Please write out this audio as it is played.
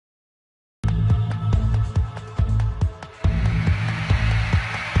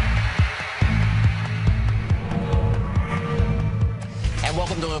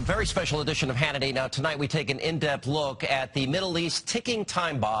to a very special edition of Hannity. Now, tonight we take an in-depth look at the Middle East ticking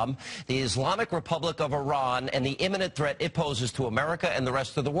time bomb, the Islamic Republic of Iran, and the imminent threat it poses to America and the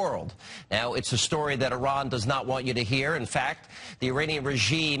rest of the world. Now, it's a story that Iran does not want you to hear. In fact, the Iranian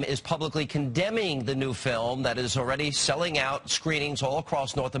regime is publicly condemning the new film that is already selling out screenings all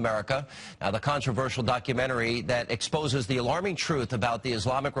across North America. Now, the controversial documentary that exposes the alarming truth about the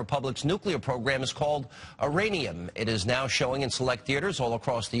Islamic Republic's nuclear program is called Iranium. It is now showing in select theaters all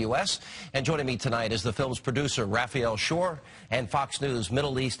across the U.S. And joining me tonight is the film's producer, Raphael Shore, and Fox News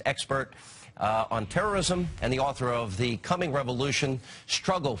Middle East expert on terrorism and the author of The Coming Revolution,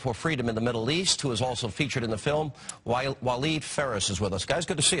 Struggle for Freedom in the Middle East, who is also featured in the film. Walid Phares is with us. Guys,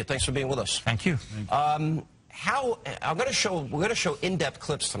 good to see you. Thanks for being with us. Thank you. We're going to show in-depth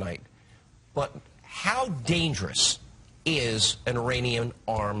clips tonight, but how dangerous is an Iran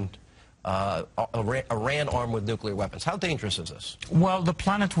armed with nuclear weapons? How dangerous is this? Well, the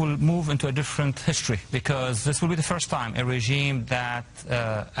planet will move into a different history, because this will be the first time a regime that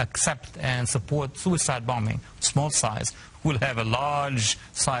accepts and supports suicide bombing, small size, will have a large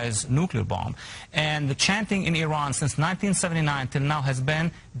size nuclear bomb. And the chanting in Iran since 1979 till now has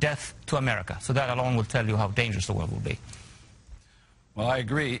been death to America. So that alone will tell you how dangerous the world will be. Well, I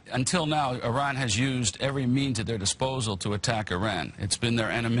agree. Until now, Iran has used every means at their disposal to attack Iran. It's been their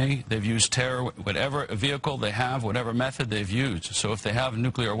enemy. They've used terror, whatever vehicle they have, whatever method they've used. So if they have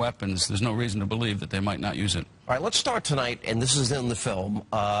nuclear weapons, there's no reason to believe that they might not use it. All right, let's start tonight, and this is in the film,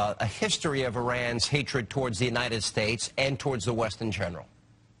 a history of Iran's hatred towards the United States and towards the West in general.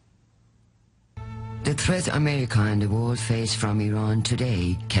 The threat America and the world face from Iran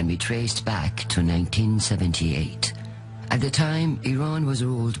today can be traced back to 1978. At the time, Iran was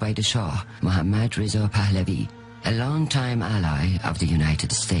ruled by the Shah, Mohammad Reza Pahlavi, a longtime ally of the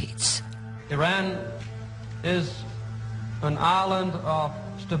United States. Iran is an island of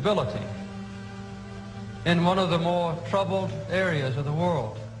stability in one of the more troubled areas of the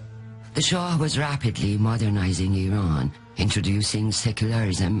world. The Shah was rapidly modernizing Iran, introducing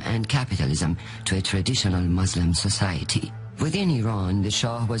secularism and capitalism to a traditional Muslim society. Within Iran, the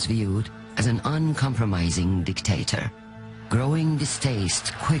Shah was viewed as an uncompromising dictator. Growing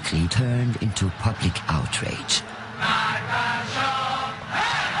distaste quickly turned into public outrage.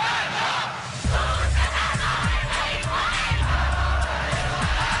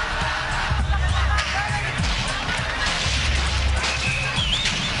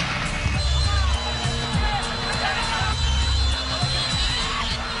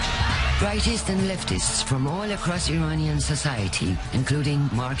 Rightists and leftists from all across Iranian society, including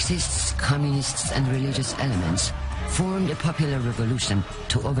Marxists, communists, and religious elements, formed a popular revolution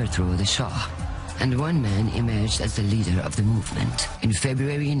to overthrow the Shah, and one man emerged as the leader of the movement. In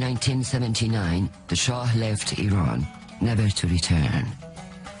February 1979, the Shah left Iran, never to return.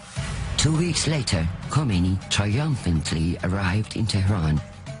 2 weeks later, Khomeini triumphantly arrived in Tehran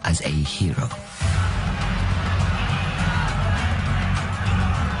as a hero.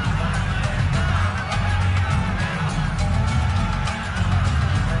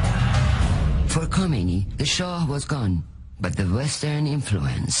 For Khomeini, the Shah was gone, but the Western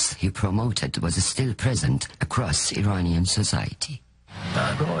influence he promoted was still present across Iranian society.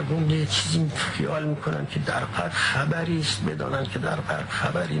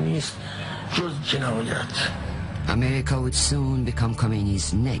 America would soon become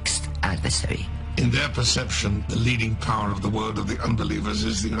Khomeini's next adversary. In their perception, the leading power of the world of the unbelievers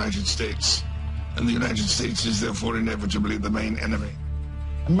is the United States, and the United States is therefore inevitably the main enemy.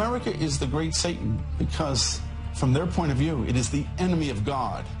 America is the great Satan because, from their point of view, it is the enemy of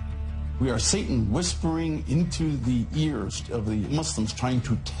God. We are Satan whispering into the ears of the Muslims, trying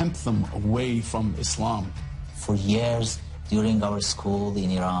to tempt them away from Islam. For years, during our school in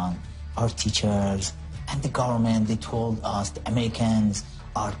Iran, our teachers and the government, they told us the Americans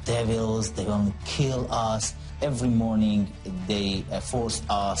are devils, they will kill us. Every morning, they forced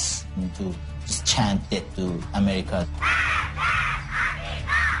us to just chant death to America.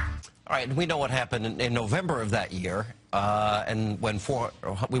 All right, we know what happened in November of that year, and when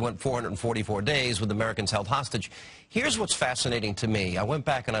we went 444 days with the Americans held hostage. Here's what's fascinating to me. I went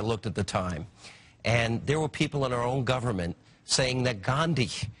back and I looked at the time, and there were people in our own government saying that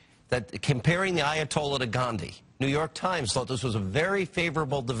comparing the Ayatollah to Gandhi. New York Times thought this was a very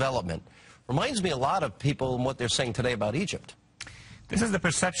favorable development. Reminds me a lot of people and what they're saying today about Egypt. This is the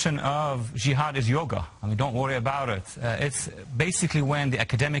perception of jihad is yoga. I mean, don't worry about it. It's basically when the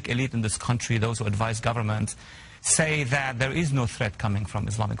academic elite in this country, those who advise governments, say that there is no threat coming from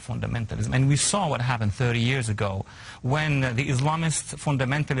Islamic fundamentalism. And we saw what happened 30 years ago when the Islamist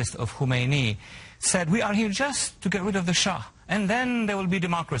fundamentalist of Khomeini said, we are here just to get rid of the Shah. and then there will be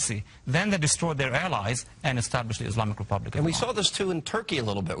democracy. Then they destroy their allies and establish the Islamic Republic. And we saw this too in Turkey a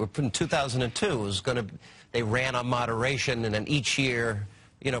little bit. In 2002, they ran on moderation, and then each year,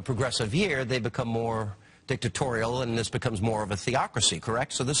 progressive year, they become more dictatorial, and this becomes more of a theocracy,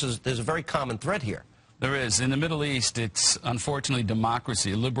 correct? So there's a very common thread here. There is. In the Middle East, it's unfortunately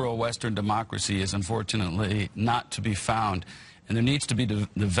democracy. Liberal Western democracy is unfortunately not to be found. And there needs to be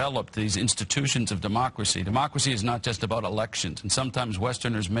developed these institutions of democracy. Democracy is not just about elections. And sometimes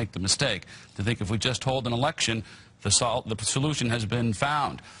Westerners make the mistake to think if we just hold an election, the solution has been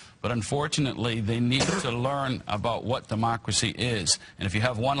found. But unfortunately, they need to learn about what democracy is. And if you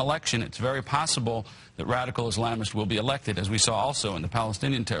have one election, it's very possible that radical Islamists will be elected, as we saw also in the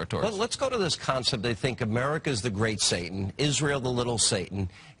Palestinian territories. Well, let's go to this concept. They think America is the great Satan, Israel the little Satan,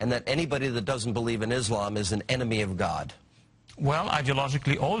 and that anybody that doesn't believe in Islam is an enemy of God. Well,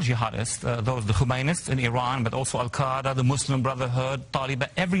 ideologically, all jihadists, those the Khomeinists in Iran, but also Al-Qaeda, the Muslim Brotherhood, Taliban,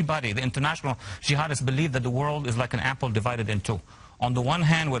 everybody, the international jihadists believe that the world is like an apple divided in two. On the one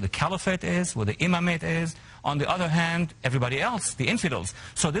hand, where the caliphate is, where the imamate is. On the other hand, everybody else, the infidels.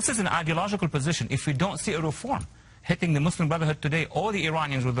 So this is an ideological position. If we don't see a reform hitting the Muslim Brotherhood today, or the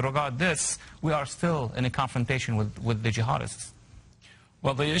Iranians with regard to this, we are still in a confrontation with the jihadists.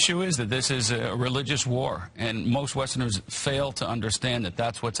 Well, the issue is that this is a religious war, and most Westerners fail to understand that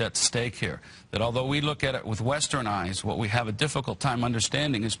that's what's at stake here. That although we look at it with Western eyes, what we have a difficult time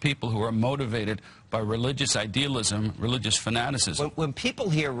understanding is people who are motivated by religious idealism, religious fanaticism. When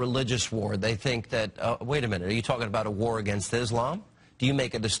people hear religious war, they think that, wait a minute, are you talking about a war against Islam? Do you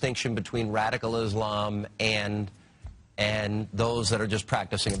make a distinction between radical Islam and those that are just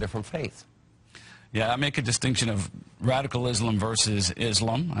practicing a different faith? Yeah, I make a distinction of radical Islam versus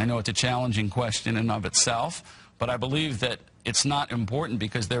Islam. I know it's a challenging question in and of itself, but I believe that it's not important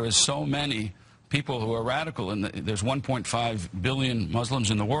because there is so many people who are radical, and there's 1.5 billion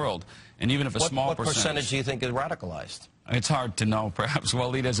Muslims in the world, and even if a small percentage... What percentage do you think is radicalized? It's hard to know. Perhaps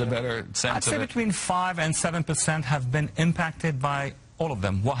Walid has a better sense of it. I'd say between 5 and 7% have been impacted by all of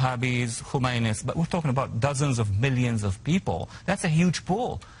them, Wahhabis, Khomeinis, but we're talking about dozens of millions of people. That's a huge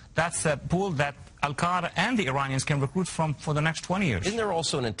pool. That's a pool that Al-Qaeda and the Iranians can recruit from for the next 20 years. Isn't there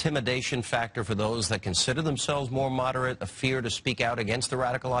also an intimidation factor for those that consider themselves more moderate, a fear to speak out against the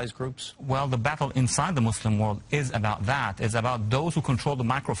radicalized groups? Well, the battle inside the Muslim world is about that. It's about those who control the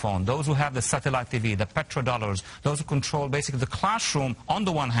microphone, those who have the satellite TV, the petrodollars, those who control basically the classroom on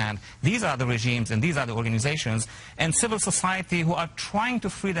the one hand. These are the regimes and these are the organizations, and civil society who are trying to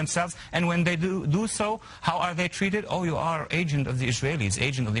free themselves, and when they do so, how are they treated? Oh, you are agent of the Israelis,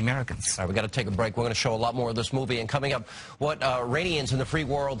 agent of the Americans. All right, we've got to take a break. We're going to show a lot more of this movie, and coming up, what Iranians in the free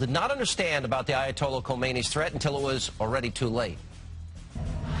world did not understand about the Ayatollah Khomeini's threat until it was already too late.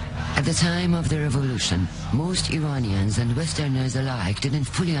 At the time of the revolution, most Iranians and Westerners alike didn't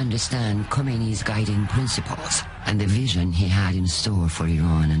fully understand Khomeini's guiding principles and the vision he had in store for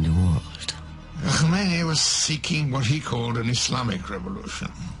Iran and the world. Khomeini was seeking what he called an Islamic revolution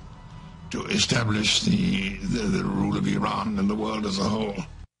to establish the rule of Iran and the world as a whole.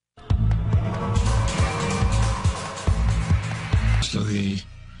 So the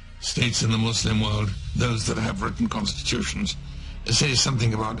states in the Muslim world, those that have written constitutions, say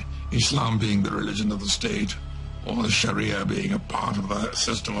something about Islam being the religion of the state, or the Sharia being a part of the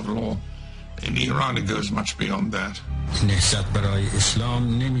system of law. In Iran it goes much beyond that. نهضت برای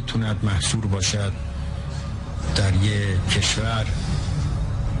اسلام نمیتوند محصور باشد در یک کشور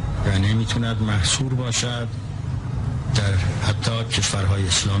و نمیتوند محصور باشد در حتی کشورهای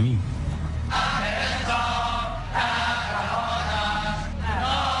اسلامی.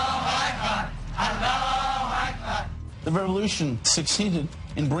 The revolution succeeded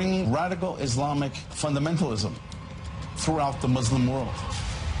in bringing radical Islamic fundamentalism throughout the Muslim world.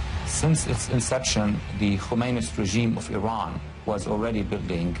 Since its inception, the Khomeinist regime of Iran was already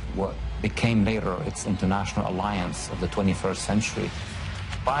building what became later its international alliance of the 21st century.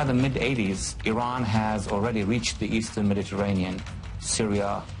 By the mid-80s, Iran has already reached the eastern Mediterranean,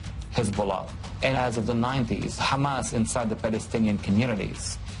 Syria, Hezbollah, and as of the 90s, Hamas inside the Palestinian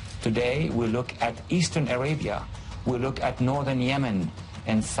communities. Today, we look at eastern Arabia, we look at northern Yemen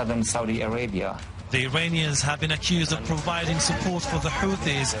and southern Saudi Arabia. The Iranians have been accused of providing support for the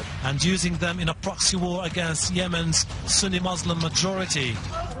Houthis and using them in a proxy war against Yemen's Sunni Muslim majority.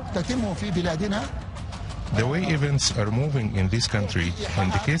 The way events are moving in this country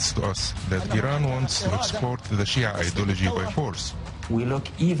indicates to us that Iran wants to export the Shia ideology by force. We look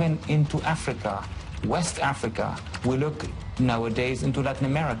even into Africa, West Africa. We look nowadays into Latin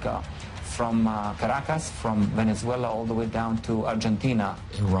America, from Caracas, from Venezuela, all the way down to Argentina.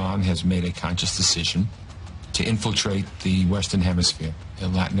 Iran has made a conscious decision to infiltrate the Western Hemisphere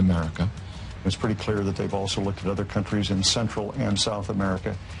in Latin America. It's pretty clear that they've also looked at other countries in Central and South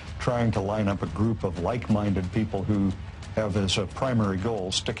America, trying to line up a group of like-minded people who have as a primary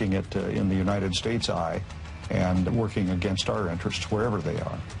goal sticking it in the United States' eye and working against our interests wherever they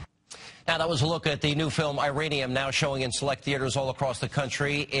are. Now, that was a look at the new film Iranium, now showing in select theaters all across the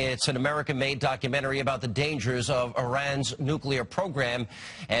country. It's an American-made documentary about the dangers of Iran's nuclear program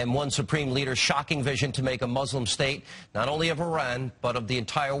and one supreme leader's shocking vision to make a Muslim state, not only of Iran, but of the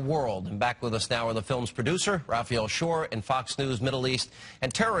entire world. And back with us now are the film's producer, Raphael Shore, and Fox News Middle East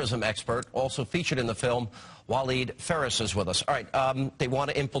and terrorism expert, also featured in the film, Walid Phares is with us. All right, they want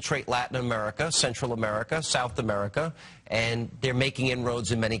to infiltrate Latin America, Central America, South America, and they're making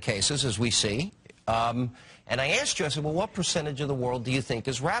inroads in many cases, as we see. And I asked you, I said, well, what percentage of the world do you think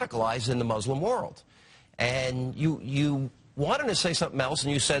is radicalized in the Muslim world? And you wanted to say something else,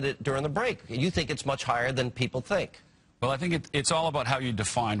 and you said it during the break. You think it's much higher than people think. Well, I think it's all about how you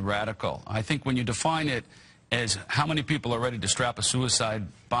define radical. I think when you define it as how many people are ready to strap a suicide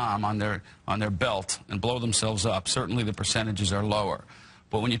bomb on their belt and blow themselves up, certainly the percentages are lower.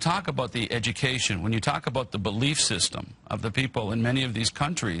 But when you talk about the education, when you talk about the belief system of the people in many of these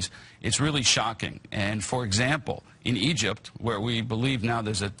countries, it's really shocking. And for example, in Egypt, where we believe now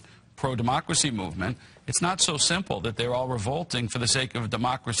there's a pro-democracy movement, it's not so simple that they're all revolting for the sake of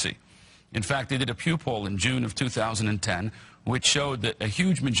democracy. In fact, they did a Pew poll in June of 2010, which showed that a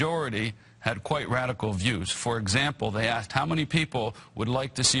huge majority had quite radical views. For example, they asked how many people would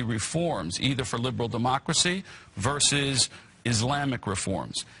like to see reforms, either for liberal democracy versus Islamic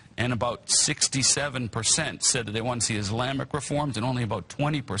reforms. And about 67% said that they want to see Islamic reforms, and only about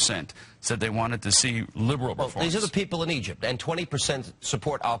 20% said they wanted to see liberal reforms. These are the people in Egypt, and 20%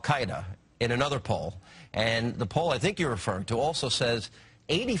 support al-Qaeda in another poll. And the poll I think you're referring to also says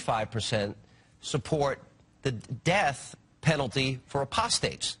 85% support the death penalty for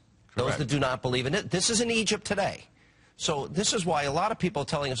apostates. Those that do not believe in it. This is in Egypt today. So this is why a lot of people are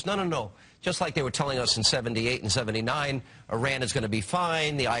telling us, no, no, no. Just like they were telling us in 78 and 79, Iran is going to be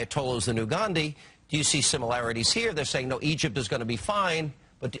fine, the Ayatollah is the new Gandhi. Do you see similarities here? They're saying, no, Egypt is going to be fine.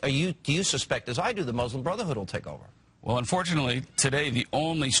 But do you suspect, as I do, the Muslim Brotherhood will take over? Well, unfortunately, today the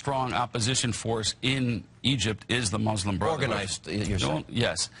only strong opposition force in Egypt is the Muslim Brotherhood. Organized, you're saying?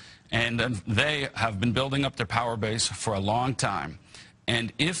 Yes. And they have been building up their power base for a long time.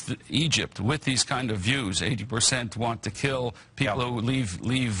 And if Egypt, with these kind of views, 80% want to kill people who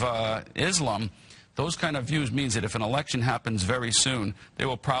leave Islam, those kind of views means that if an election happens very soon, they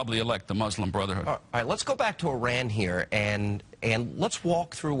will probably elect the Muslim Brotherhood. All right, let's go back to Iran here, and let's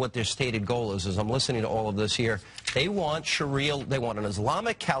walk through what their stated goal is. As I'm listening to all of this here, they want Sharia, they want an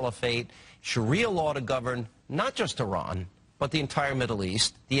Islamic caliphate, Sharia law to govern not just Iran, but the entire Middle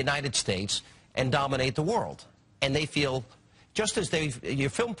East, the United States, and dominate the world. And they feel, just as your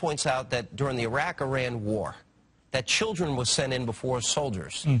film points out that during the Iraq-Iran war, that children were sent in before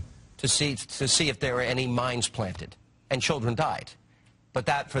soldiers to see if there were any mines planted, and children died. But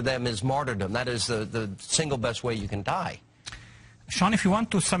that for them is martyrdom. That is the single best way you can die. Sean, if you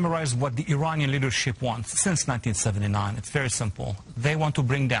want to summarize what the Iranian leadership wants since 1979, it's very simple. They want to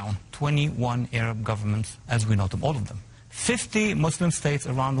bring down 21 Arab governments as we know them, all of them. 50 Muslim states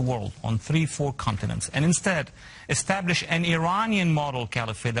around the world on 3-4 continents, and instead establish an Iranian model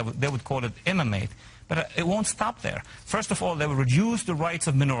caliphate. They would call it imamate. But it won't stop there. First of all, they will reduce the rights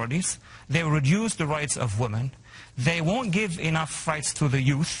of minorities. They will reduce the rights of women. They won't give enough rights to the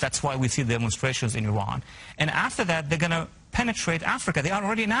youth. That's why we see the demonstrations in Iran. And after that, they're going to penetrate Africa. They are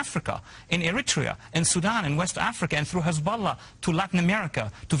already in Africa, in Eritrea, in Sudan, in West Africa, and through Hezbollah to Latin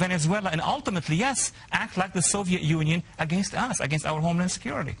America, to Venezuela, and ultimately, yes, act like the Soviet Union against us, against our homeland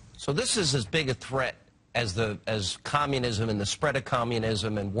security. So this is as big a threat as communism and the spread of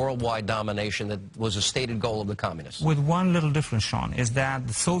communism and worldwide domination that was a stated goal of the communists. With one little difference, Sean, is that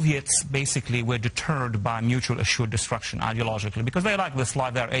the Soviets basically were deterred by mutual assured destruction ideologically, because they like this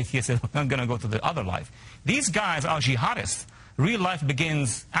life, they're atheists, they're not going to go to the other life. These guys are jihadists. Real life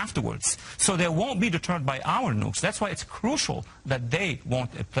begins afterwards. So they won't be deterred by our nukes. That's why it's crucial that they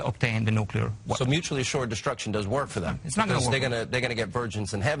won't obtain the nuclear weapon. So mutually assured destruction does work for them. It's not going to work. They're going to get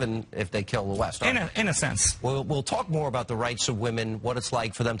virgins in heaven if they kill the West. In a sense. We'll talk more about the rights of women, what it's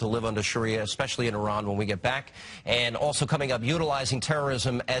like for them to live under Sharia, especially in Iran, when we get back. And also coming up, utilizing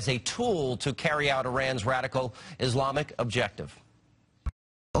terrorism as a tool to carry out Iran's radical Islamic objective.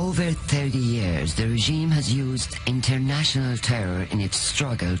 Over 30 years, the regime has used international terror in its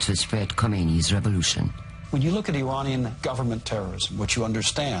struggle to spread Khomeini's revolution. When you look at Iranian government terrorism, what you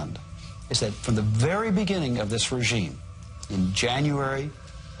understand is that from the very beginning of this regime, in January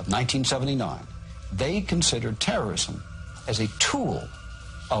of 1979, They considered terrorism as a tool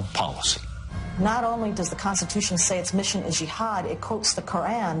of policy. Not only does the Constitution say its mission is jihad, it quotes the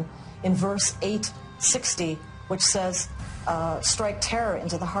Quran in verse 860, which says, strike terror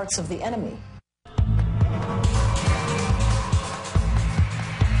into the hearts of the enemy.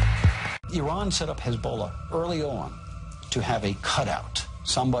 Iran set up Hezbollah early on to have a cutout,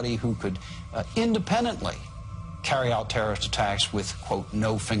 somebody who could independently carry out terrorist attacks with, quote,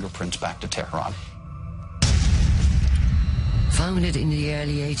 no fingerprints back to Tehran. Founded in the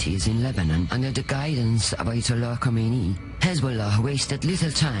early 80s in Lebanon under the guidance of Ayatollah Khomeini, Hezbollah wasted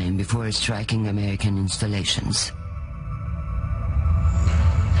little time before striking American installations.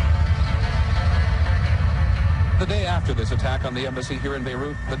 The day after this attack on the embassy here in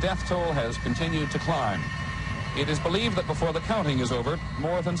Beirut, the death toll has continued to climb. It is believed that before the counting is over,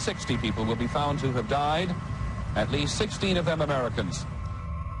 more than 60 people will be found to have died, at least 16 of them Americans.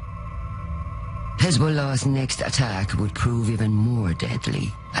 Hezbollah's next attack would prove even more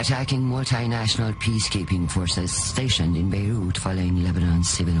deadly, attacking multinational peacekeeping forces stationed in Beirut following Lebanon's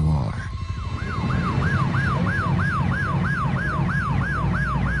civil war.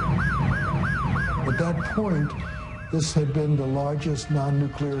 At that point, this had been the largest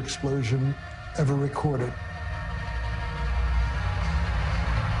non-nuclear explosion ever recorded.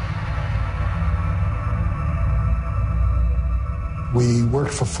 We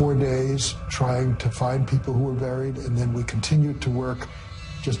worked for 4 days trying to find people who were buried, and then we continued to work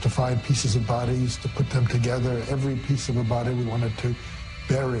just to find pieces of bodies, to put them together. Every piece of a body we wanted to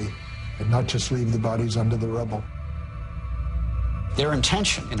bury and not just leave the bodies under the rubble. Their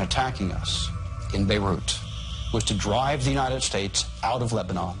intention in attacking us in Beirut was to drive the United States out of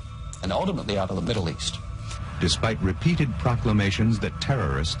Lebanon and ultimately out of the Middle East. Despite repeated proclamations that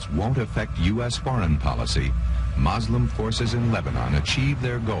terrorists won't affect U.S. foreign policy, Muslim forces in Lebanon achieve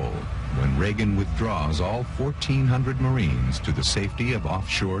their goal when Reagan withdraws all 1,400 Marines to the safety of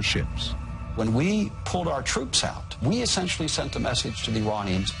offshore ships. When we pulled our troops out, we essentially sent a message to the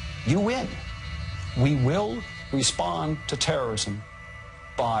Iranians, you win. We will respond to terrorism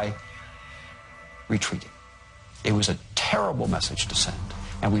by retreating. It was a terrible message to send,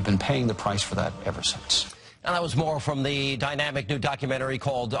 and we've been paying the price for that ever since. And that was more from the dynamic new documentary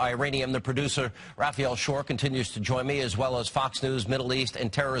called Iranium. The producer, Raphael Shore, continues to join me, as well as Fox News Middle East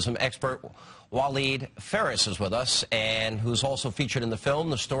and terrorism expert Walid Phares is with us, and who's also featured in the film.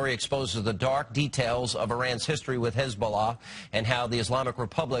 The story exposes the dark details of Iran's history with Hezbollah and how the Islamic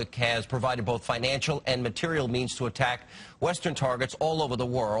Republic has provided both financial and material means to attack Western targets all over the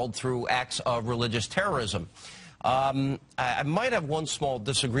world through acts of religious terrorism. I might have one small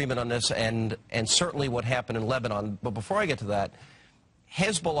disagreement on this and certainly what happened in Lebanon, but before I get to that,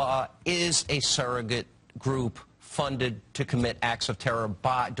 Hezbollah is a surrogate group funded to commit acts of terror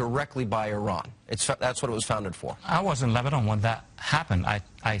directly by Iran. That's what it was founded for. I was in Lebanon when that happened.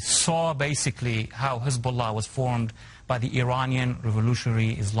 I saw basically how Hezbollah was formed by the Iranian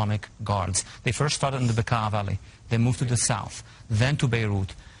Revolutionary Islamic Guards. They first started in the Bekaa Valley, they moved to the south, then to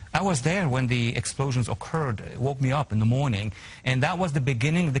Beirut. I was there when the explosions occurred. It woke me up in the morning, and that was the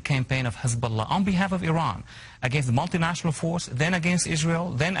beginning of the campaign of Hezbollah on behalf of Iran, against the multinational force, then against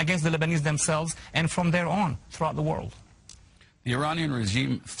Israel, then against the Lebanese themselves, and from there on, throughout the world. The Iranian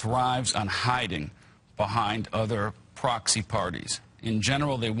regime thrives on hiding behind other proxy parties. In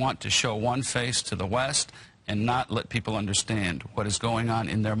general, they want to show one face to the West and not let people understand what is going on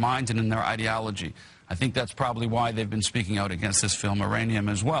in their minds and in their ideology. I think that's probably why they've been speaking out against this film, Iranium,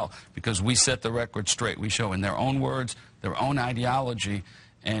 as well, because we set the record straight. We show in their own words, their own ideology,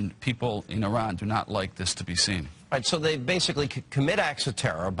 and people in Iran do not like this to be seen. Right, so they basically commit acts of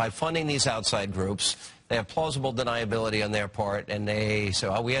terror by funding these outside groups. They have plausible deniability on their part, and they say,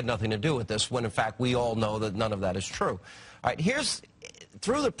 oh, we had nothing to do with this, when in fact we all know that none of that is true. All right, here's,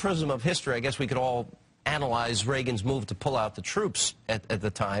 through the prism of history, I guess we could all analyze Reagan's move to pull out the troops at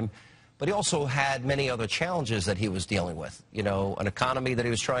the time. But he also had many other challenges that he was dealing with. You know, an economy that he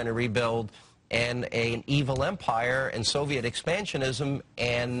was trying to rebuild, and an evil empire and Soviet expansionism,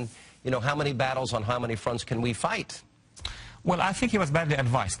 and, you know, how many battles on how many fronts can we fight? Well, I think he was badly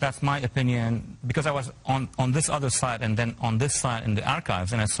advised. That's my opinion, because I was on this other side and then on this side in the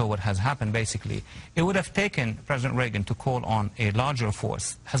archives, and I saw what has happened, basically. It would have taken President Reagan to call on a larger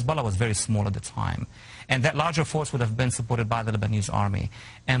force. Hezbollah was very small at the time. And that larger force would have been supported by the Lebanese army.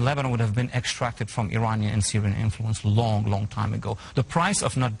 And Lebanon would have been extracted from Iranian and Syrian influence long time ago. The price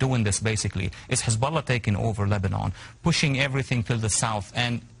of not doing this, basically, is Hezbollah taking over Lebanon, pushing everything till the south,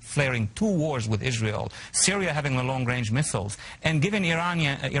 and flaring 2 wars with Israel, Syria having the long-range missiles, and giving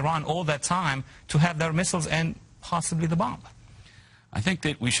Iran all that time to have their missiles and possibly the bomb. I think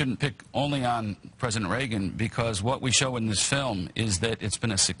that we shouldn't pick only on President Reagan, because what we show in this film is that it's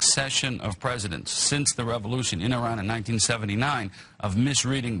been a succession of presidents since the revolution in Iran in 1979 of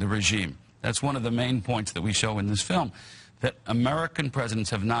misreading the regime. That's one of the main points that we show in this film, that American presidents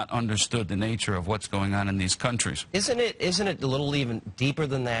have not understood the nature of what's going on in these countries. Isn't it a little even deeper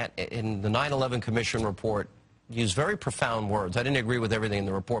than that? In the 9/11 Commission report, used very profound words. I didn't agree with everything in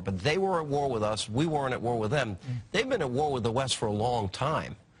the report, but they were at war with us. We weren't at war with them. They've been at war with the West for a long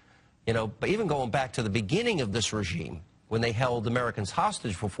time. You know, but even going back to the beginning of this regime, when they held Americans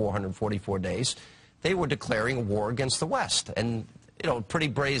hostage for 444 days, they were declaring a war against the West. And, you know, pretty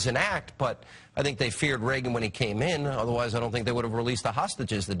brazen act, but I think they feared Reagan when he came in. Otherwise, I don't think they would have released the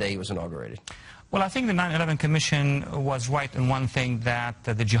hostages the day he was inaugurated. Well, I think the 9/11 Commission was right in one thing, that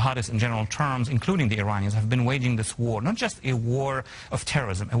the jihadists in general terms, including the Iranians, have been waging this war, not just a war of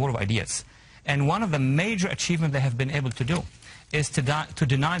terrorism, a war of ideas. And one of the major achievements they have been able to do is to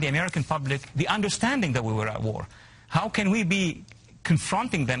deny the American public the understanding that we were at war. How can we be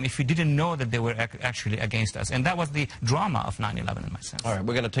confronting them if we didn't know that they were actually against us? And that was the drama of 9/11 in my sense. All right,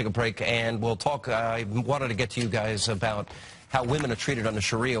 we're going to take a break and we'll talk. I wanted to get to you guys about how women are treated under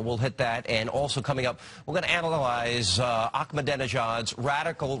Sharia. We'll hit that. And also coming up, we're going to analyze Ahmadinejad's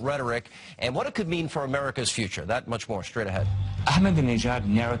radical rhetoric and what it could mean for America's future. That much more straight ahead. Ahmadinejad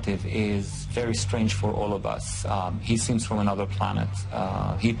narrative is very strange for all of us. He seems from another planet.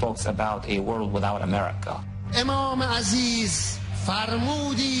 He talks about a world without America. امام عزیز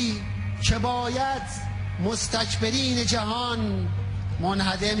فرمودی که باید مستکبرین جهان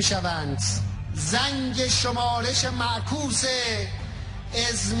منهدم شوند. زنگ شمارش معکوس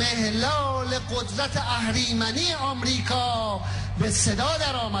اضمحلال قدرت اهریمنی آمریکا به صدا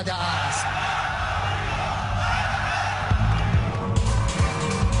در آمده است.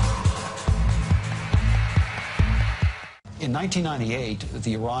 In 1998,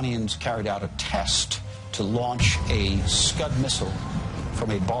 the Iranians carried out a test to launch a Scud missile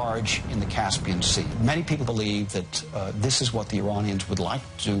from a barge in the Caspian Sea. Many people believe that this is what the Iranians would like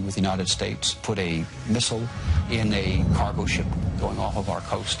to do with the United States, put a missile in a cargo ship going off of our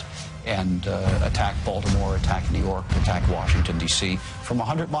coast and attack Baltimore, attack New York, attack Washington, D.C. From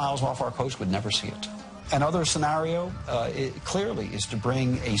 100 miles off our coast, would never see it. Another scenario, clearly, is to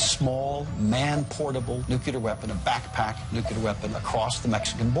bring a small, man-portable nuclear weapon, a backpack nuclear weapon, across the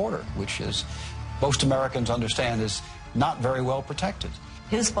Mexican border, which is, most Americans understand, is not very well protected.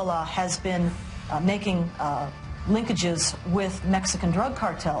 Hezbollah has been making linkages with Mexican drug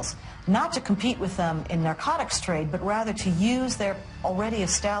cartels, not to compete with them in narcotics trade, but rather to use their already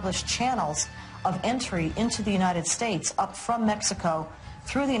established channels of entry into the United States, up from Mexico,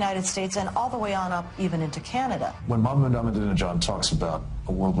 through the United States, and all the way on up even into Canada. When Mohammed Ahmadinejad talks about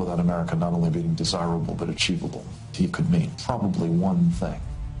a world without America not only being desirable but achievable, he could mean probably one thing,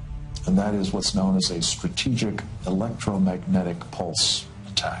 and that is what's known as a strategic electromagnetic pulse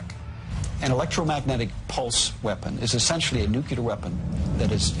attack. An electromagnetic pulse weapon is essentially a nuclear weapon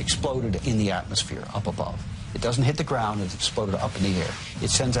that is exploded in the atmosphere up above. It doesn't hit the ground, it's exploded up in the air.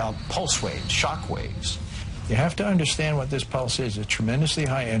 It sends out pulse waves, shock waves. You have to understand what this pulse is. It's tremendously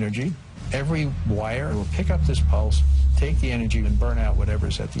high energy. Every wire will pick up this pulse, take the energy, and burn out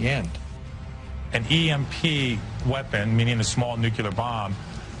whatever's at the end. An EMP weapon, meaning a small nuclear bomb,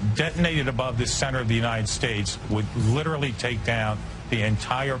 detonated above the center of the United States would literally take down the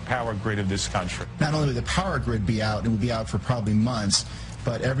entire power grid of this country. Not only would the power grid be out, it would be out for probably months,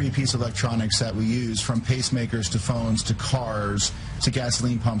 but every piece of electronics that we use, from pacemakers to phones to cars to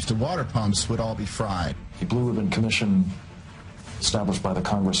gasoline pumps to water pumps, would all be fried. The Blue Ribbon Commission established by the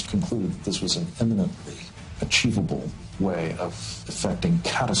Congress concluded that this was an eminently achievable way of effecting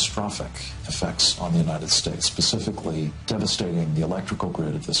catastrophic effects on the United States, specifically devastating the electrical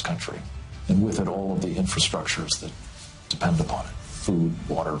grid of this country, and with it all of the infrastructures that depend upon it: food,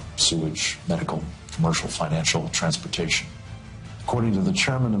 water, sewage, medical, commercial, financial, transportation. According to the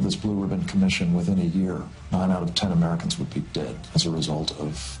chairman of this Blue Ribbon Commission, within a year, 9 out of 10 Americans would be dead as a result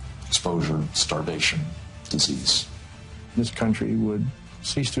of exposure, starvation, disease. This country would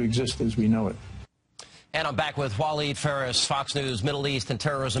cease to exist as we know it. And I'm back with Walid Phares, Fox News Middle East and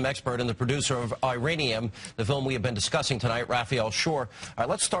terrorism expert and the producer of Iranium, the film we have been discussing tonight, Raphael Shore. All right,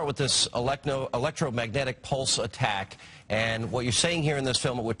 let's start with this electromagnetic pulse attack. And what you're saying here in this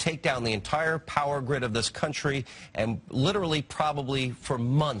film, it would take down the entire power grid of this country, and literally probably for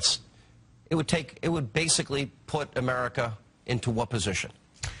months. It would basically put America into what position?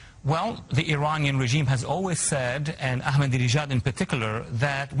 Well, the Iranian regime has always said, and Ahmadinejad in particular,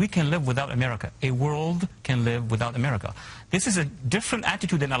 that we can live without America. A world can live without America. This is a different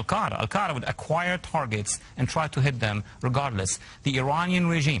attitude than Al-Qaeda. Al-Qaeda would acquire targets and try to hit them regardless. The Iranian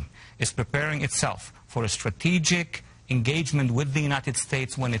regime is preparing itself for a strategic engagement with the United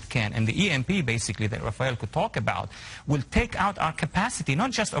States when it can. And the EMP, basically, that Rafael could talk about, will take out our capacity, not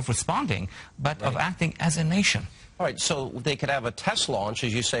just of responding, but of acting as a nation. All right, so they could have a test launch,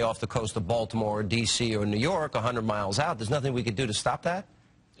 as you say, off the coast of Baltimore, D.C., or New York, 100 miles out. There's nothing we could do to stop that?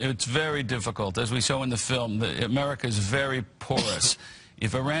 It's very difficult. As we show in the film, America is very porous.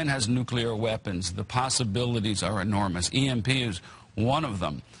 If Iran has nuclear weapons, the possibilities are enormous. EMP is one of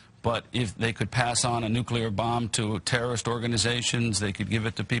them. But if they could pass on a nuclear bomb to terrorist organizations, they could give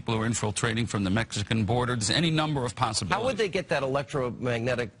it to people who are infiltrating from the Mexican border. There's any number of possibilities. How would they get that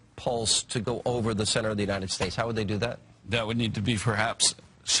electromagnetic pulse to go over the center of the United States? How would they do that? That would need to be perhaps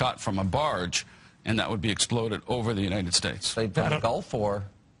shot from a barge, and that would be exploded over the United States. From the Gulf, or?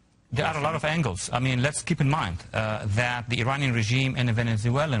 There are a lot of angles. I mean, let's keep in mind that the Iranian regime and the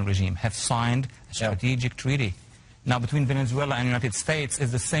Venezuelan regime have signed a strategic treaty. Now, between Venezuela and the United States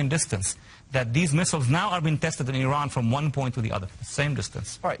is the same distance. That these missiles now are being tested in Iran from one point to the other, the same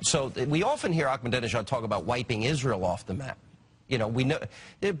distance. All right, so we often hear Ahmadinejad talk about wiping Israel off the map. You know, we know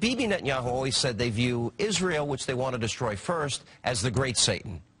Bibi Netanyahu always said they view Israel, which they want to destroy first, as the great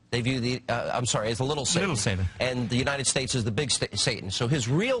Satan. They view the, as the little Satan. Little Satan. And the United States is the big Satan. So his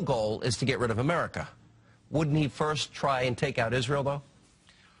real goal is to get rid of America. Wouldn't he first try and take out Israel, though?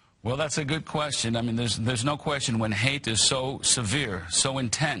 Well, that's a good question. I mean, there's no question when hate is so severe, so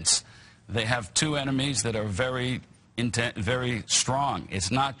intense, they have two enemies that are very strong.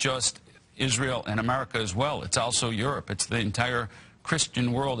 It's not just Israel and America as well. It's also Europe. It's the entire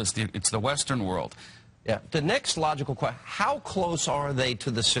Christian world. It's the Western world. Yeah. The next logical question, how close are they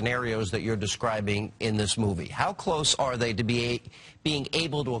to the scenarios that you're describing in this movie? How close are they to being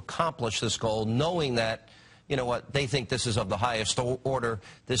able to accomplish this goal, knowing that, you know what, they think this is of the highest order,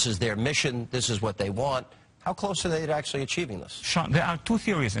 this is their mission, this is what they want? How close are they to actually achieving this? Sean, there are two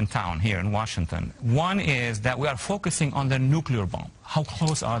theories in town here in Washington. One is that we are focusing on the nuclear bomb. How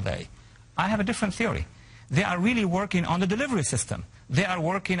close are they? I have a different theory. They are really working on the delivery system. They are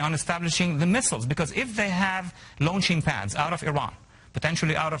working on establishing the missiles, because if they have launching pads out of Iran,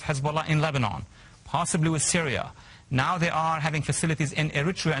 potentially out of Hezbollah in Lebanon, possibly with Syria, now they are having facilities in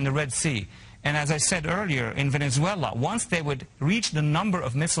Eritrea and the Red Sea. And as I said earlier, in Venezuela, once they would reach the number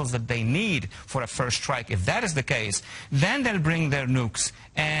of missiles that they need for a first strike, if that is the case, then they'll bring their nukes.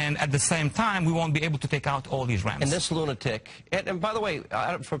 And at the same time, we won't be able to take out all these rams. And this lunatic, and by the way,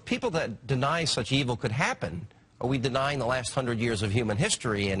 for people that deny such evil could happen, are we denying the last 100 years of human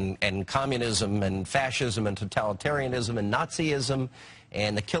history and communism and fascism and totalitarianism and Nazism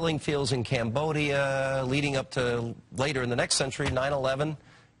and the killing fields in Cambodia leading up to later in the next century, 9/11?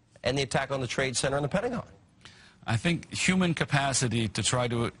 And the attack on the Trade Center and the Pentagon? I think human capacity to try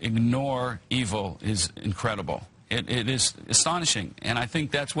to ignore evil is incredible. It is astonishing. And I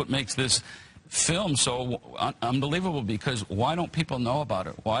think that's what makes this film so unbelievable, because why don't people know about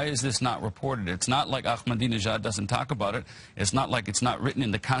it? Why is this not reported? It's not like Ahmadinejad doesn't talk about it. It's not like it's not written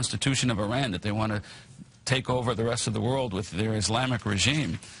in the Constitution of Iran that they want to take over the rest of the world with their Islamic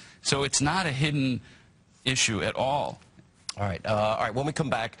regime. So it's not a hidden issue at all. All right, when we come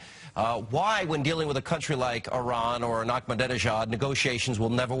back, why, when dealing with a country like Iran or an Ahmadinejad, negotiations will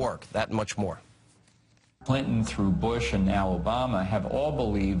never work? That and much more. Clinton through Bush and now Obama have all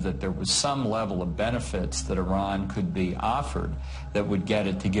believed that there was some level of benefits that Iran could be offered that would get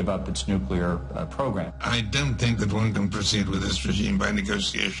it to give up its nuclear program. I don't think that one can proceed with this regime by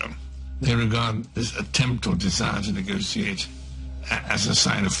negotiation. They regard this attempt or desire to negotiate as a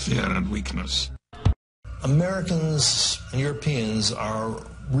sign of fear and weakness. Americans and Europeans are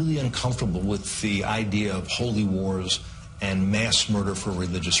really uncomfortable with the idea of holy wars and mass murder for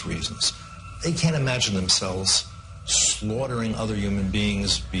religious reasons. They can't imagine themselves slaughtering other human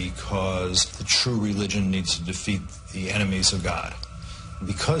beings because the true religion needs to defeat the enemies of God.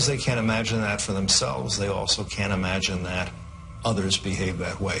 Because they can't imagine that for themselves, they also can't imagine that others behave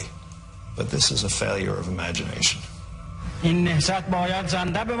that way. But this is a failure of imagination. این نهضت باید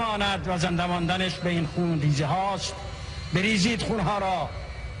زنده بماند و زنده ماندنش به این خون ریزه هاست. بریزید خونها را.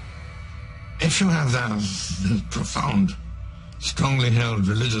 If you have those profound, strongly held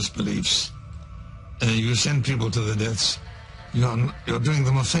religious beliefs, you send people to the deaths, you're doing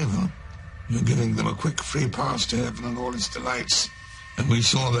them a favor. You're giving them a quick free pass to heaven and all its delights. And we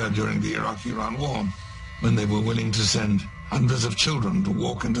saw that during the Iraq-Iran war, when they were willing to send hundreds of children to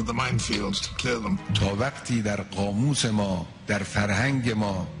walk into the minefields to clear them. تا وقتی در قاموس ما، در فرهنگ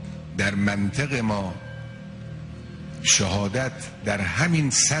ما در منطق ما شهادت در همین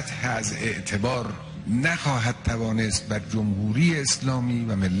سطح از اعتبار نخواهد توانست بر جمهوری اسلامی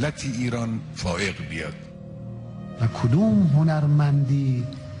و ملت ایران فائق بیاد. و کدوم هنرمندی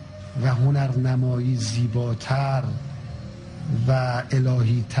و هنرنمایی زیباتر و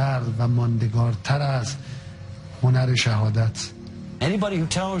الهیتر و ماندگارتر از هنر شهادت؟ Anybody who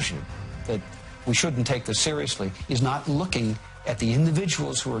tells you that we shouldn't take this seriously is not looking at the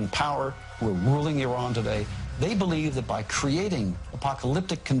individuals who are in power, who are ruling Iran today. They believe that by creating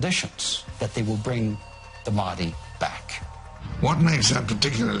apocalyptic conditions that they will bring the Mahdi back. What makes that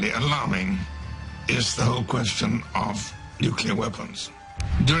particularly alarming is the whole question of nuclear weapons.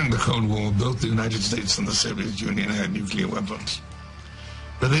 During the Cold War, both the United States and the Soviet Union had nuclear weapons.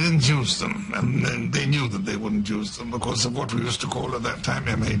 But they didn't use them, and they knew that they wouldn't use them because of what we used to call at that time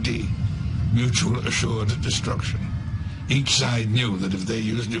MAD, mutual assured destruction. Each side knew that if they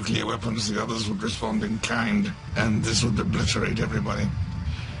used nuclear weapons, the others would respond in kind, and this would obliterate everybody.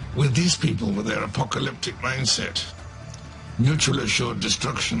 With these people, with their apocalyptic mindset, mutual assured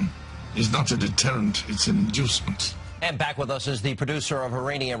destruction is not a deterrent, it's an inducement. And back with us is the producer of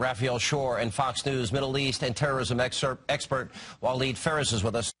Iranium, Raphael Shore, and Fox News Middle East and terrorism expert Walid Phares is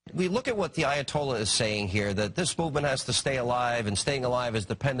with us. We look at what the Ayatollah is saying here, that this movement has to stay alive, and staying alive is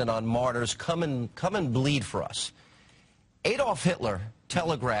dependent on martyrs. Come and bleed for us. Adolf Hitler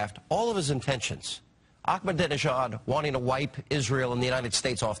telegraphed all of his intentions. Ahmadinejad wanting to wipe Israel and the United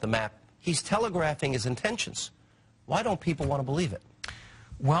States off the map. He's telegraphing his intentions. Why don't people want to believe it?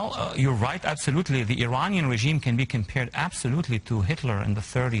 Well, you're right, absolutely. The Iranian regime can be compared absolutely to Hitler in the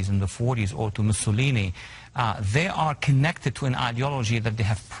 30s and the 40s, or to Mussolini. They are connected to an ideology that they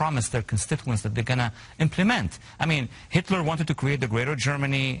have promised their constituents that they're going to implement. I mean, Hitler wanted to create the Greater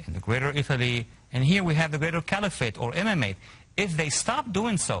Germany and the Greater Italy, and here we have the Greater Caliphate or Imamate. If they stop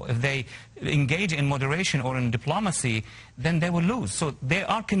doing so, if they engage in moderation or in diplomacy, then they will lose. So they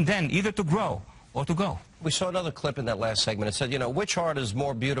are condemned either to grow or to go. We saw another clip in that last segment. It said, you know, which art is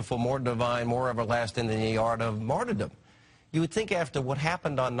more beautiful, more divine, more everlasting than the art of martyrdom? You would think after what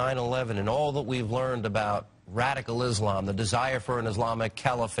happened on 9/11 and all that we've learned about radical Islam, the desire for an Islamic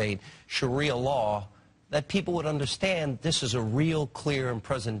caliphate, Sharia law, that people would understand this is a real, clear, and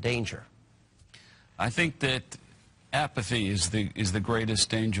present danger. I think that apathy is the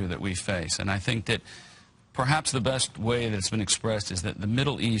greatest danger that we face. And I think that perhaps the best way that it's been expressed is that the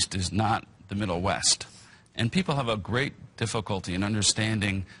Middle East is not the Middle West. And people have a great difficulty in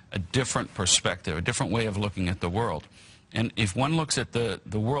understanding a different perspective, a different way of looking at the world. And if one looks at the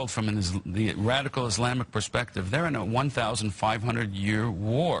world from the radical Islamic perspective, they're in a 1,500-year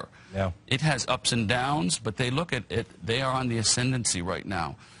war. Yeah. It has ups and downs, but they look at it, they are on the ascendancy right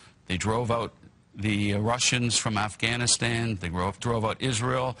now. They drove out the Russians from Afghanistan, they drove out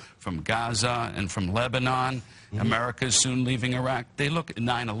Israel from Gaza and from Lebanon. America is soon leaving Iraq. They look at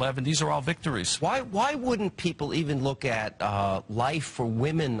 9/11. These are all victories. Why wouldn't people even look at life for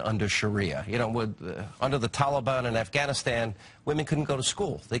women under Sharia? You know, under the Taliban in Afghanistan, women couldn't go to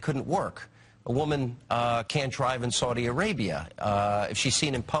school. They couldn't work. A woman can't drive in Saudi Arabia. If she's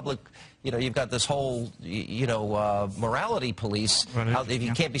seen in public, you know, you've got this whole, morality police. If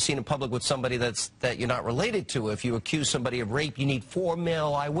you can't be seen in public with somebody that you're not related to, if you accuse somebody of rape, you need 4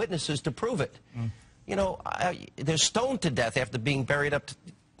 male eyewitnesses to prove it. You know, they're stoned to death after being buried up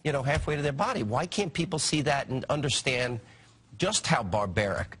to, halfway to their body. Why can't people see that and understand just how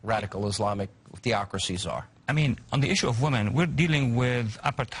barbaric radical Islamic theocracies are? I mean, on the issue of women, we're dealing with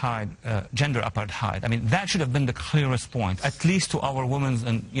apartheid, gender apartheid. I mean, that should have been the clearest point, at least to our women's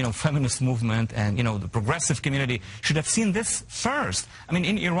and, feminist movement and, the progressive community should have seen this first. I mean,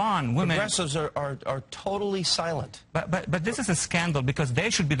 in Iran, women... Progressives are totally silent. But this is a scandal because they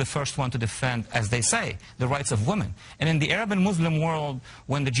should be the first one to defend, as they say, the rights of women. And in the Arab and Muslim world,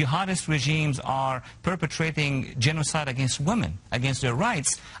 when the jihadist regimes are perpetrating genocide against women, against their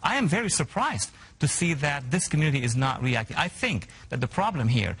rights, I am very surprised to see that this community is not reacting. I think that the problem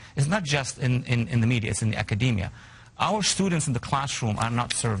here is not just in the media, it's in the academia. Our students in the classroom are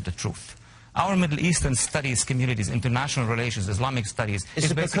not served the truth. Our Middle Eastern studies communities, international relations, Islamic studies... Is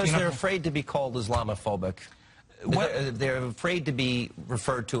it because they're afraid to be called Islamophobic? They're afraid to be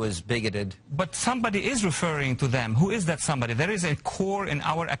referred to as bigoted. But somebody is referring to them. Who is that somebody? There is a core in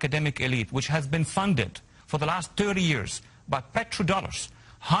our academic elite which has been funded for the last 30 years by petrodollars.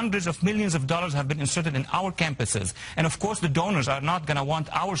 Hundreds of millions of dollars have been inserted in our campuses. And of course, the donors are not going to want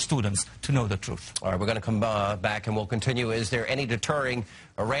our students to know the truth. All right, we're going to come back and we'll continue. Is there any deterring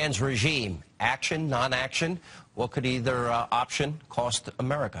Iran's regime? Action, non-action? What could either option cost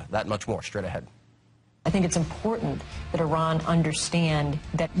America? That much more straight ahead. I think it's important that Iran understand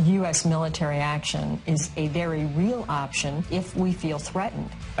that U.S. military action is a very real option if we feel threatened.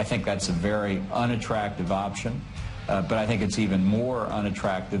 I think that's a very unattractive option, but I think it's even more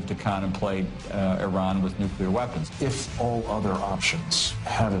unattractive to contemplate Iran with nuclear weapons. If all other options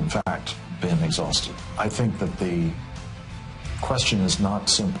have in fact been exhausted, I think that the question is not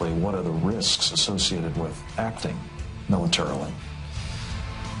simply what are the risks associated with acting militarily,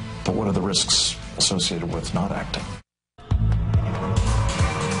 but what are the risks associated with not acting.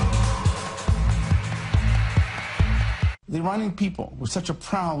 The Iranian people, with such a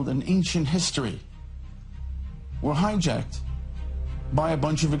proud and ancient history, were hijacked by a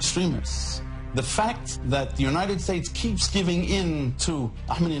bunch of extremists. The fact that the United States keeps giving in to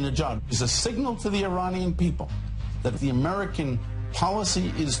Ahmadinejad is a signal to the Iranian people that the American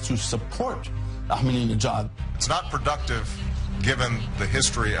policy is to support Ahmadinejad. It's not productive, given the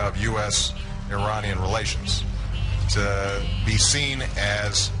history of U.S.-Iranian relations, to be seen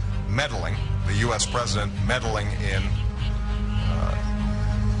as meddling, the U.S. president meddling in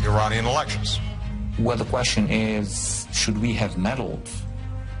Iranian elections. Well, the question is, should we have meddled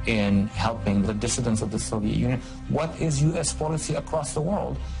in helping the dissidents of the Soviet Union? What is U.S. policy across the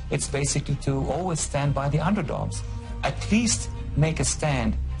world? It's basically to always stand by the underdogs. At least make a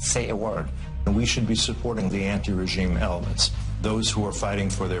stand, say a word. We should be supporting the anti-regime elements, those who are fighting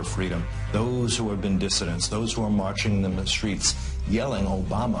for their freedom, those who have been dissidents, those who are marching in the streets, yelling,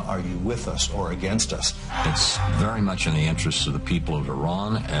 Obama, are you with us or against us? It's very much in the interests of the people of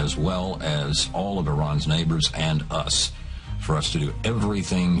Iran, as well as all of Iran's neighbors and us, for us to do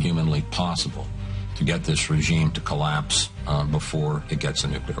everything humanly possible to get this regime to collapse before it gets a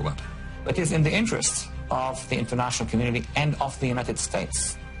nuclear weapon. It is in the interest of the international community and of the United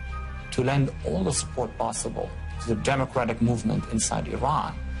States to lend all the support possible to the democratic movement inside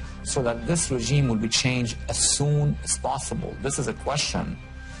Iran so that this regime will be changed as soon as possible. This is a question.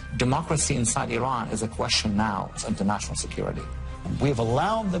 Democracy inside Iran is a question now of international security. We have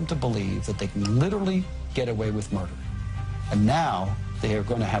allowed them to believe that they can literally get away with murder. And now they are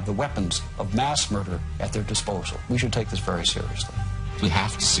going to have the weapons of mass murder at their disposal. We should take this very seriously. We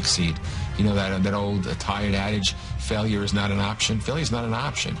have to succeed. You know that old tired adage, failure is not an option. Failure is not an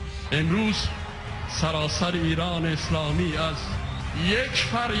option. امروز سراسر ایران اسلامی از یک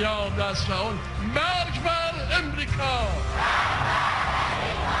فریاد است و آن مرگ بر امریکا.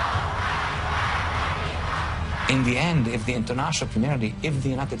 In the end, if the international community, if the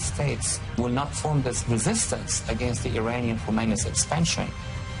United States will not form this resistance against the Iranian Khomeini's expansion,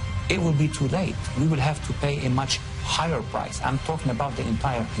 it will be too late. We will have to pay a much higher price. I'm talking about the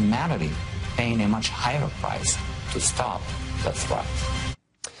entire humanity paying a much higher price to stop the threat.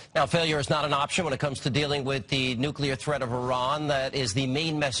 Now, failure is not an option when it comes to dealing with the nuclear threat of Iran. That is the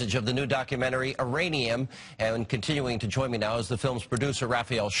main message of the new documentary, Iranium. And continuing to join me now is the film's producer,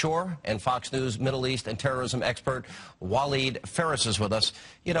 Raphael Shore, and Fox News Middle East and terrorism expert, Walid Phares, is with us.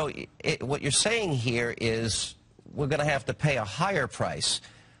 You know, what you're saying here is we're going to have to pay a higher price.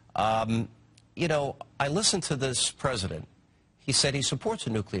 You know, I listened to this president. He said he supports a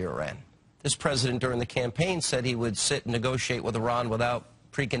nuclear Iran. This president, during the campaign, said he would sit and negotiate with Iran without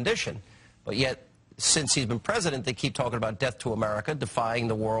precondition. But yet, since he's been president, they keep talking about death to America, defying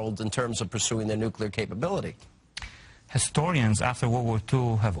the world in terms of pursuing their nuclear capability. Historians after World War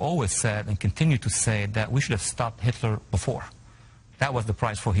II have always said and continue to say that we should have stopped Hitler before. That was the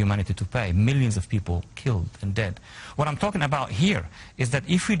price for humanity to pay. Millions of people killed and dead. What I'm talking about here is that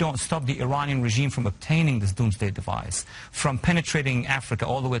if we don't stop the Iranian regime from obtaining this doomsday device, from penetrating Africa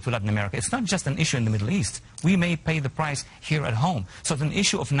all the way to Latin America, it's not just an issue in the Middle East. We may pay the price here at home. So it's an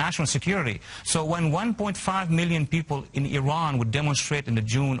issue of national security. So when 1.5 million people in Iran would demonstrate in the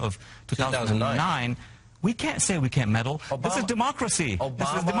June of 2009, we can't say we can't meddle. This is democracy.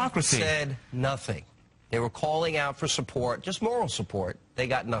 This is democracy. Said nothing. They were calling out for support, just moral support. They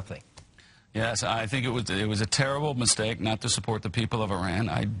got nothing. Yes, I think it was a terrible mistake not to support the people of Iran.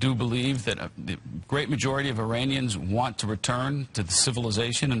 I do believe that the great majority of Iranians want to return to the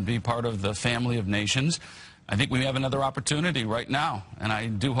civilization and be part of the family of nations. I think we have another opportunity right now, and I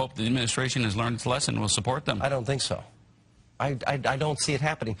do hope the administration has learned its lesson and will support them. I don't think so. I don't see it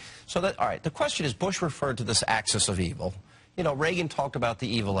happening. So that, all right, the question is, Bush referred to this axis of evil. You know, Reagan talked about the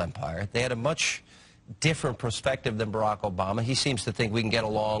evil empire. They had a much different perspective than Barack Obama. He seems to think we can get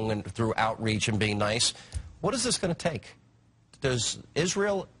along and through outreach and being nice. What is this going to take? Does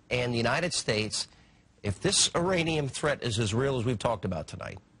Israel and the United States, if this Iranian threat is as real as we've talked about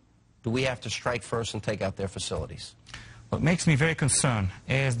tonight, do we have to strike first and take out their facilities? What makes me very concerned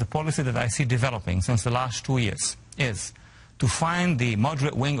is the policy that I see developing since the last 2 years is to find the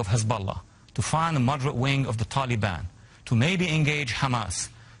moderate wing of Hezbollah to find the moderate wing of the Taliban, to maybe engage Hamas,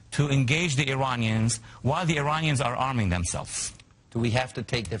 to engage the Iranians while the Iranians are arming themselves. Do we have to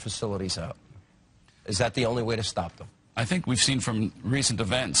take their facilities out? Is that the only way to stop them? I think we've seen from recent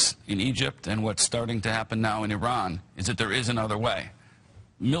events in Egypt and what's starting to happen now in Iran is that there is another way.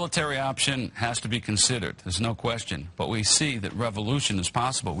 Military option has to be considered. There's no question. But we see that revolution is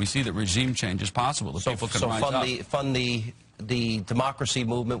possible. We see that regime change is possible. The people can rise up. Fund the democracy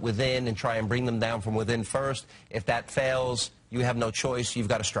movement within and try and bring them down from within first. If that fails, you have no choice. You've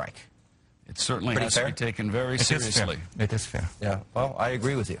got to strike. It certainly has to be taken very seriously. It is fair. Yeah, well, I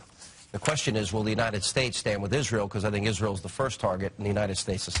agree with you. The question is, will the United States stand with Israel? Because I think Israel is the first target and the United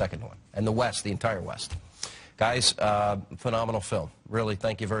States the second one. And the West, the entire West. Guys, phenomenal film. Really,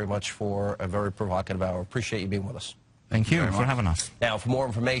 thank you very much for a very provocative hour. Appreciate you being with us. Thank you for having us. Now, for more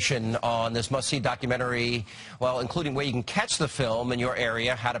information on this must-see documentary, well, including where you can catch the film in your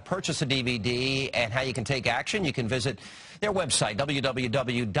area, how to purchase a DVD, and how you can take action, you can visit their website,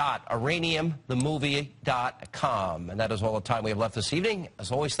 www.iraniumthemovie.com. And that is all the time we have left this evening.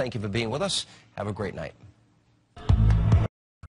 As always, thank you for being with us. Have a great night.